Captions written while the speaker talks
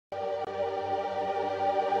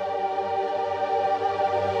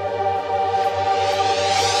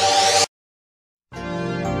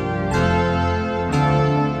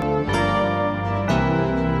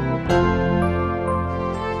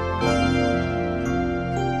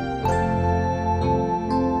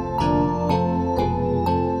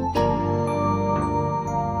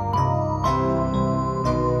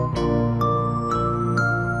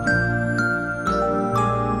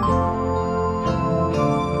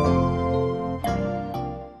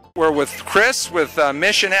We're with Chris with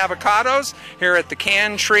Mission Avocados here at the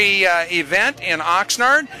Can Tree event in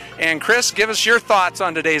Oxnard. And Chris, give us your thoughts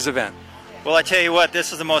on today's event. Well, I tell you what,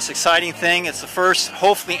 this is the most exciting thing. It's the first,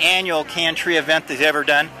 hopefully, annual Can Tree event they've ever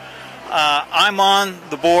done. I'm on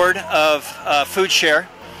the board of Food Share,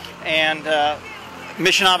 and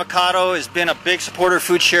Mission Avocado has been a big supporter of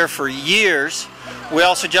Food Share for years. We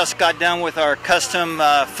also just got done with our custom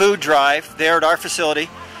food drive there at our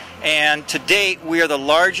facility, and to date we are the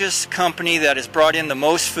largest company that has brought in the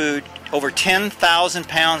most food. Over 10,000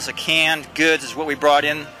 pounds of canned goods is what we brought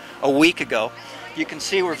in a week ago. You can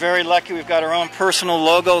see we're very lucky. We've got our own personal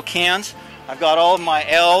logo cans. I've got all of my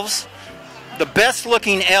elves. The best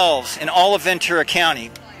looking elves in all of Ventura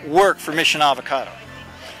County work for Mission Avocado.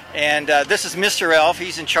 And this is Mr. Elf.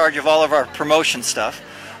 He's in charge of all of our promotion stuff.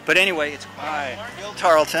 But anyway, it's Bill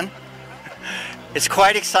Tarleton. It's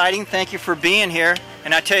quite exciting. Thank you for being here.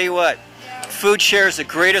 And I tell you what, Food Share is the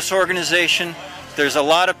greatest organization. There's a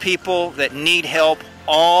lot of people that need help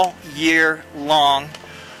all year long.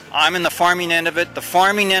 I'm in the farming end of it. The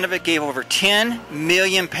farming end of it gave over 10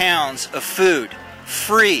 million pounds of food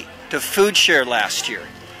free to Food Share last year.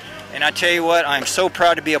 And I tell you what, I'm so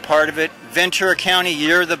proud to be a part of it. Ventura County,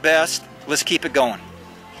 you're the best. Let's keep it going.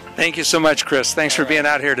 Thank you so much, Chris. Thanks for being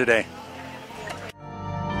out here today.